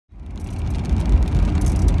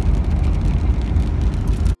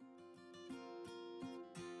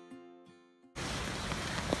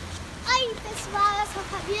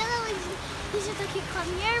Fabiana Landim. Hoje eu tô aqui com a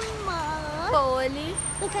minha irmã Poli,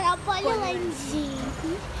 do canal Poli Landim.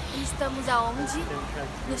 estamos aonde?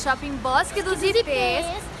 No shopping Bosque dos Ipês,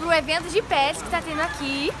 pro evento de pets que tá tendo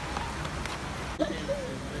aqui.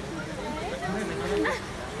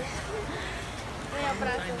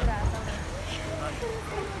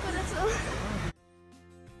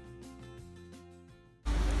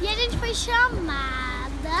 E a gente foi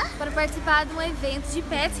chamada Para participar de um evento de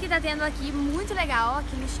pets que tá tendo aqui, muito legal,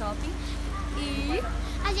 aqui no shopping. E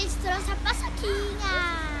a gente trouxe a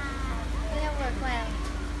paçoquinha. vem, amor, com ela.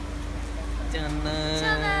 Tchanã!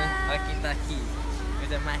 Tchanã! Olha quem tá aqui.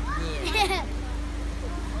 Coisa mais linda.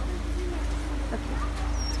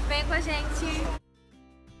 Vem com a gente.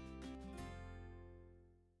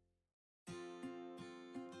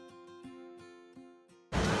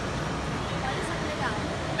 Olha só que legal.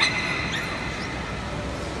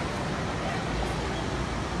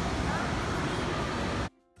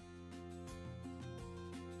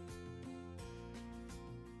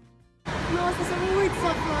 Nossa, eu sou muito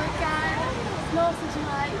sua fã, cara. Nossa,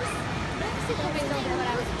 demais. Você também não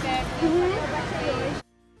demorava de perto. Eu bati hoje.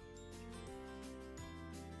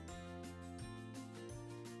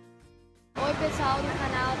 Oi, pessoal do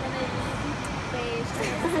canal da Endereço.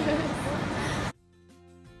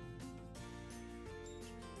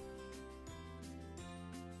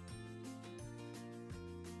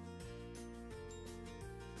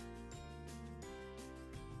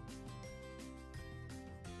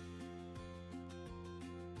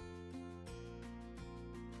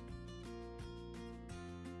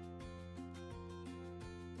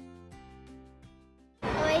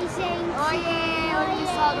 Oi, gente. Oiê, oi,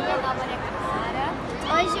 pessoal do canal Maria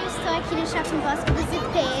Clara. Hoje eu estou aqui no shopping Bosque dos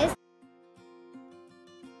Ipês.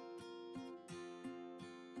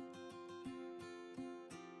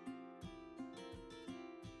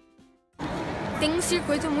 Tem um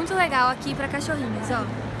circuito muito legal aqui para cachorrinhos, ó.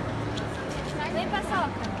 Vem,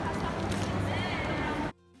 paçoca.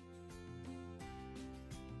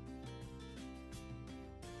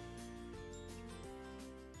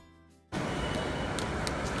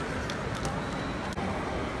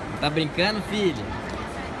 Tá brincando, filho?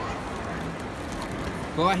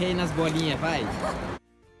 Corre aí nas bolinhas, vai.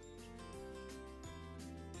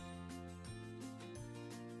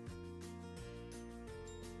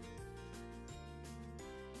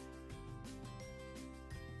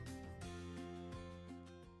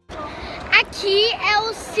 Aqui é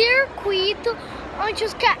o circuito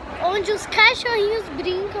onde os cachorrinhos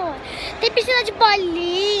brincam. Tem piscina de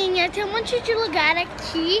bolinha, tem um monte de lugar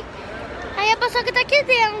aqui. Aí a paçoca tá aqui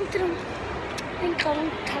dentro,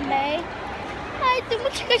 brincando também. Ai, tem um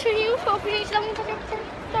monte de cachorrinho fofo, gente, dá vontade de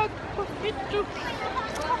apertar.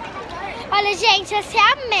 Olha, gente, essa é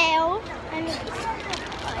a Mel. Ai, meu Deus.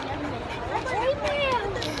 Olha a Mel.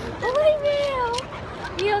 Oi, Mel.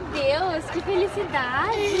 Meu Deus, que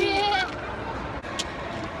felicidade!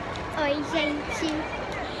 Oi, gente.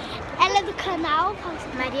 Ela é do canal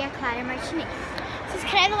Maria Clara Martinez. Se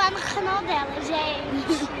inscreve lá no canal dela,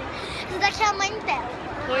 gente. Essa daqui é a mãe dela.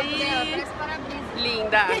 Oi! Parece para-brisa.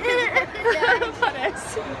 Linda!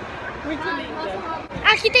 Parece. Muito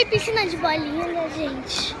linda. Aqui tem piscina de bolinha, né,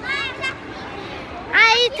 gente?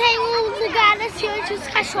 Aí tem um lugar assim onde os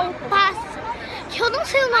cachorros passam, que eu não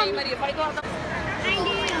sei o nome. Maria, vai igual.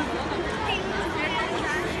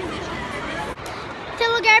 Tem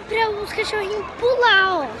lugar para os cachorrinhos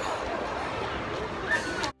pular, ó.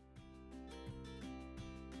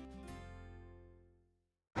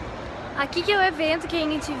 Aqui que é o evento que a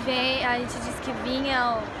gente vem, a gente disse que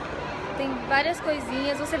vinha, ó. Tem várias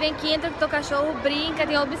coisinhas. Você vem aqui, entra com o teu cachorro, brinca,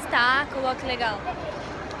 tem obstáculo, ó que legal.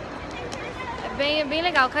 É bem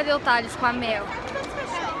legal. Cadê o Thales com a Mel?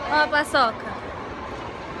 Ó a paçoca.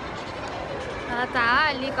 Ela tá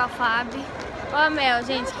ali com a Fabi. Ó a Mel,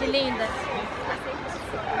 gente, que linda.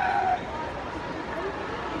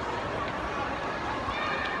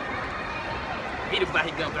 Vira o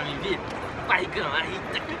barrigão pra mim, vira. Barrigão, aí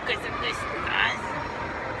tá que coisa gostosa.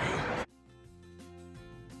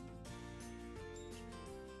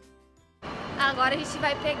 Agora a gente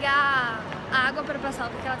vai pegar água para passar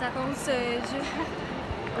porque ela tá com sede.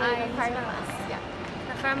 Aí, Na farmácia.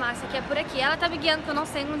 na farmácia, que é por aqui. Ela tá me guiando que eu não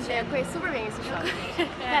sei onde é. Eu conheço super bem esse shopping.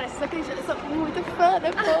 Cara, vocês acreditam? Eu sou muito fã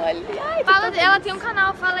da Poli. Ai, tô Fala, tão ela feliz. tem um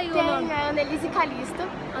canal, fala aí o Tem nome. a Annelise Calisto.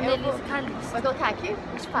 Annelise Calisto. Vou colocar aqui?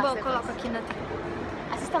 A gente passa Bom, depois. coloco aqui na tela.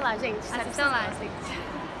 Assista lá, gente. sério, Assistam lá, vocês gostam.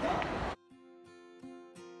 gente.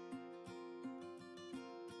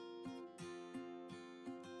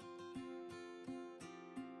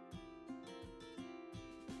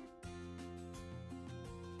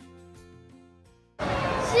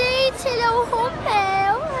 Gente, ele é o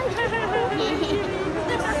Romeu.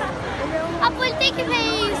 tem que ver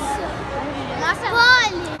isso. Nossa,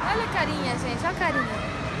 Poli. Olha a carinha, gente, olha a carinha.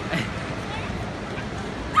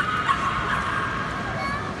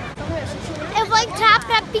 Eu vou entrar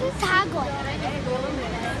pra pintar agora.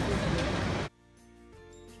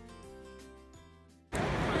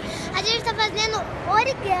 A gente tá fazendo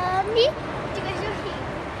origami de cachorrinho.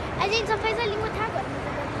 A gente só fez a língua até agora. Mas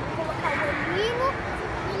agora a gente vai colocar o olhinho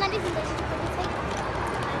e o narizinho. A gente vai enfeitar.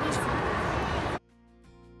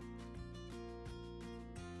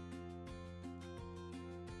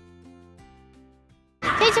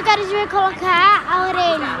 Gente, agora a gente vai colocar a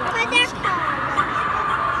orelha. Cadê a cara?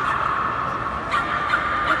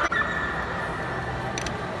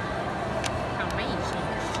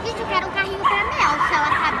 Gente, eu quero um carrinho pra Mel. Se ela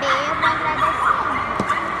caber, eu vou agradecer.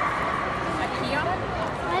 Aqui, ó.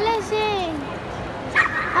 Olha, gente.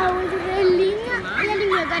 A orelhinha e a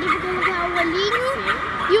linha. Agora eu vou colocar o olhinho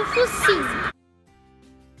e o focinho.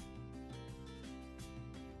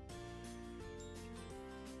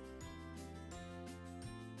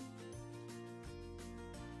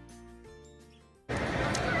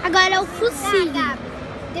 Agora é o focinho.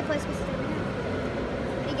 Depois que você terminar.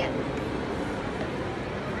 Obrigada.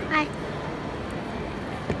 Ai.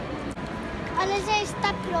 Olha, gente,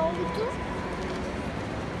 tá pronto.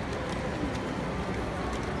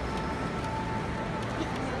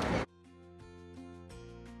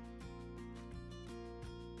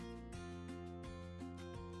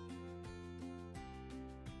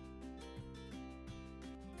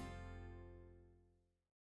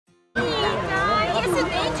 Esse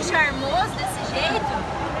dente charmoso desse jeito.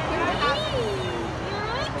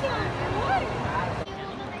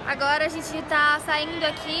 Agora a gente tá saindo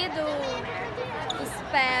aqui dos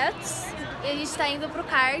pets e a gente tá indo pro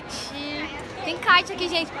kart. Tem kart aqui,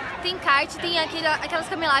 gente. Tem kart, tem aquelas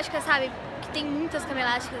cama elásticas, sabe? Que tem muitas cama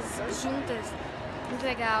elásticas juntas. Muito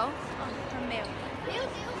legal. Meu Deus.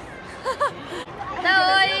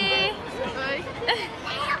 Dá oi. Oi.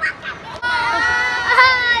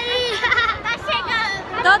 Tá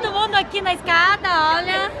chegando. Todo mundo aqui na escada,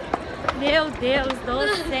 olha. Meu Deus do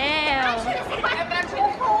céu.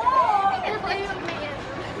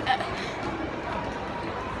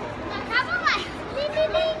 Calma lá. A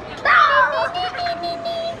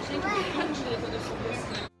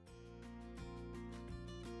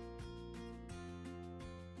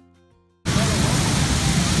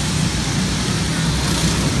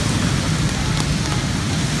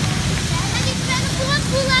gente vai no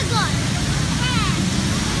pula-pula agora.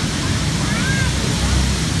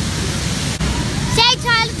 Gente,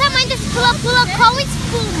 olha o tamanho desse pula-pula com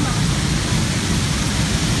espuma.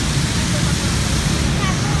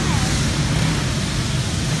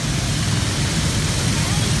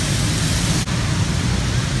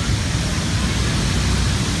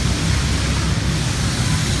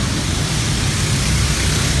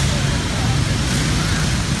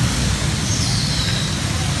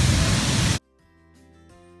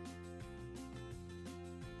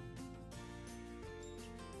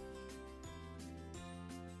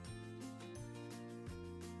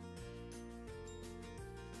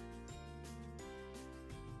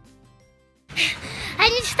 A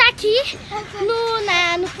gente tá aqui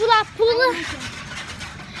no pula-pula,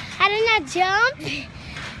 arena jump,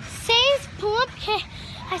 sem espuma, porque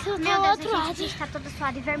a espuma tá do outro lado. A gente tá toda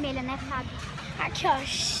suada e vermelha, né, Fábio? Aqui, ó,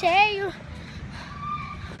 cheio.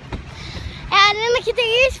 É a arena que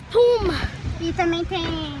tem espuma. E também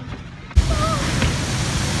tem...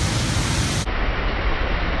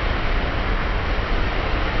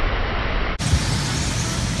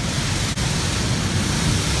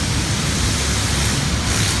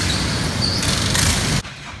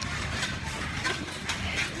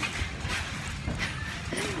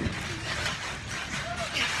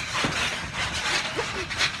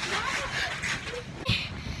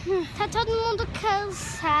 Tá todo mundo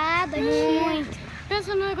cansado aqui. Muito.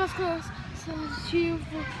 Pensa no negócio cansativo.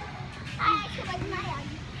 Ai, que eu vou desmaiar.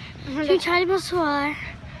 Gente, olha meu suor.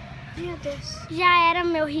 Meu Deus. Já era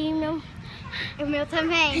meu rímel. O meu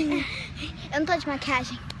também. Eu não tô de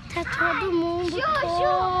maquiagem. Tá todo mundo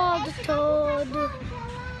todo.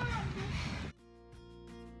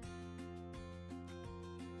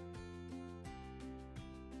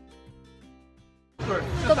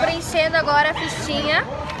 Tô preenchendo agora a fichinha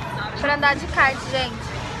pra andar de kart,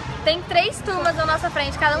 gente. Tem 3 turmas na nossa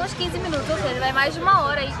frente, cada uma de 15 minutos, ou seja, vai mais de 1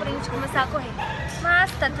 hora aí pra gente começar a correr.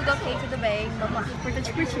 Mas tá tudo ok, tudo bem, vamos lá.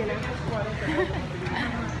 Importante curtir, né?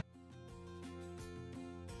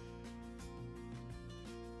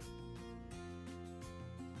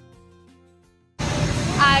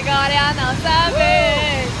 Agora é a nossa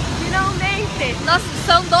vez! Finalmente! Nossa,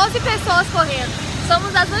 são 12 pessoas correndo.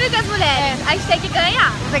 somos as únicas mulheres. A gente tem que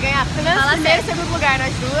ganhar. Você ganhar pelo menos primeiro e segundo lugar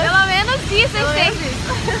nós duas. Pelo menos isso, a gente tem.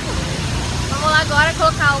 Vamos lá agora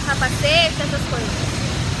colocar o capacete, essas coisas.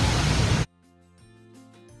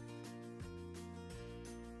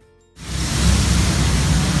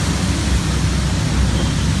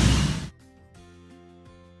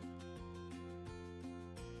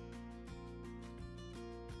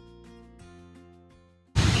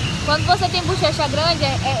 Quando você tem bochecha grande,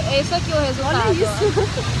 é isso aqui o resultado. Olha isso.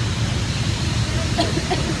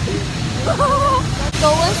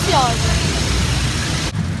 Estou ansiosa.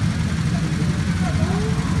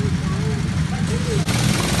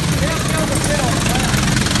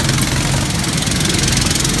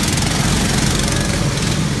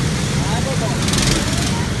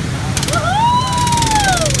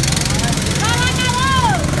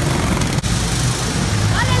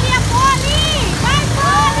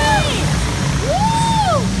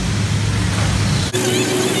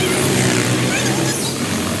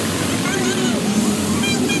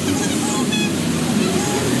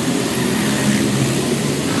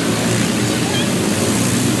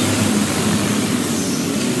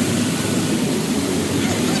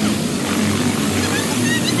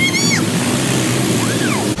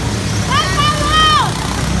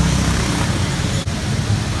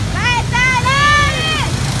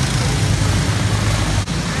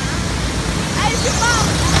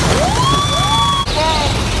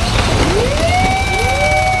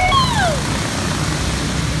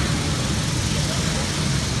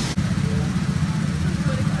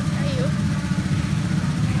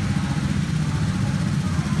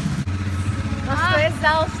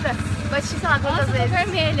 Exausta. Bati, sei lá quantas vezes.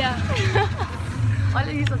 Vermelha.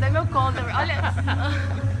 Olha isso, até meu conta. Olha.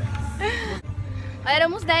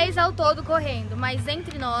 Éramos 10 ao todo correndo, mas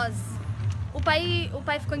entre nós, o pai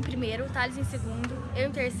ficou em primeiro, o Thales em segundo, eu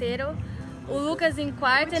em terceiro, o Lucas em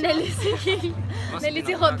quarto, e ele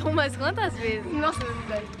se rodou umas quantas vezes? Nossa, meu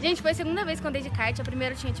Deus. Gente, foi a segunda vez que eu andei de kart, a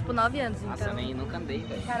primeira eu tinha tipo 9 anos, então. Nossa, eu nunca andei,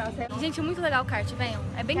 velho. Gente, é muito legal o kart, venham.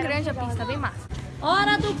 É bem grande a pista, bem massa.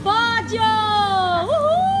 Hora do pódio!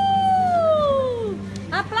 Uhul!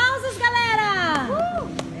 Aplausos, galera!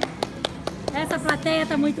 Essa plateia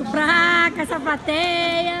tá muito fraca, essa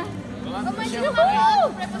plateia. Vamos tirar uma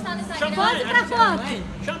foto pra postar no Instagram. Pose pra foto!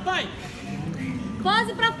 Champanhe!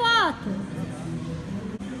 Pose pra foto!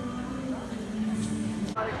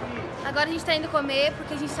 Agora a gente tá indo comer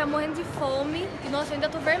porque a gente tá morrendo de fome. E nossa, eu ainda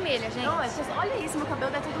tô vermelha, gente. Não, olha isso, meu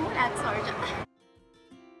cabelo tá tudo molhado, sorte.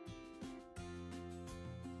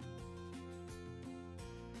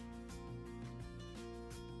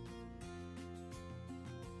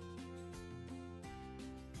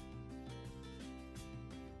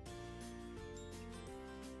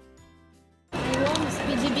 Vamos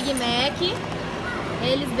pedir Big Mac,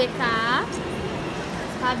 eles BK,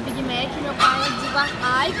 sabe, Big Mac, meu pai de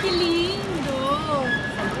Ai, que lindo!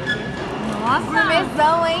 Nossa!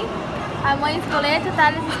 Gourmetzão, hein? A mãe escolete, o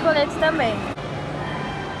Thales escolete também.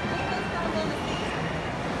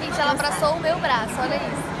 Gente, ela abraçou o meu braço, olha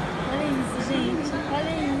isso. Olha isso, gente. Olha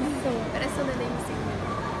isso. Parece um neném assim.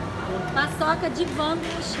 Paçoca de van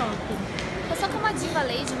no shopping. Eu só com uma diva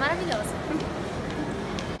lady maravilhosa.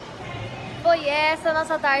 Foi essa a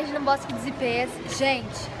nossa tarde no Bosque dos Ipês.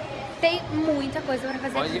 Gente, tem muita coisa pra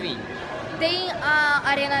fazer Pode aqui. vir. Tem a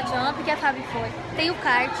Arena Jump, que a Fabi foi. Tem o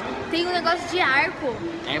kart. Tem um negócio de arco.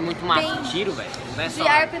 É muito massa. Tem Tiro, velho. Não é de só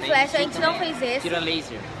arco e tem flecha. A tiro gente não também. fez esse. Tira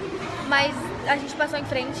laser. Mas a gente passou em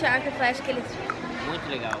frente, arco e flecha, aquele... Muito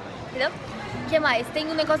legal, velho. Entendeu? O que mais? Tem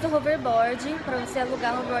um negócio do hoverboard, pra você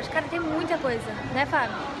alugar hoverboard. Cara, tem muita coisa, né,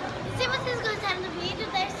 Fábio? Se vocês gostaram do vídeo,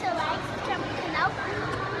 deixe seu like, se inscreva no canal.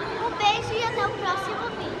 Um beijo e até o próximo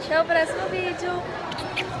vídeo. Até o próximo vídeo.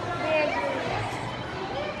 Beijo.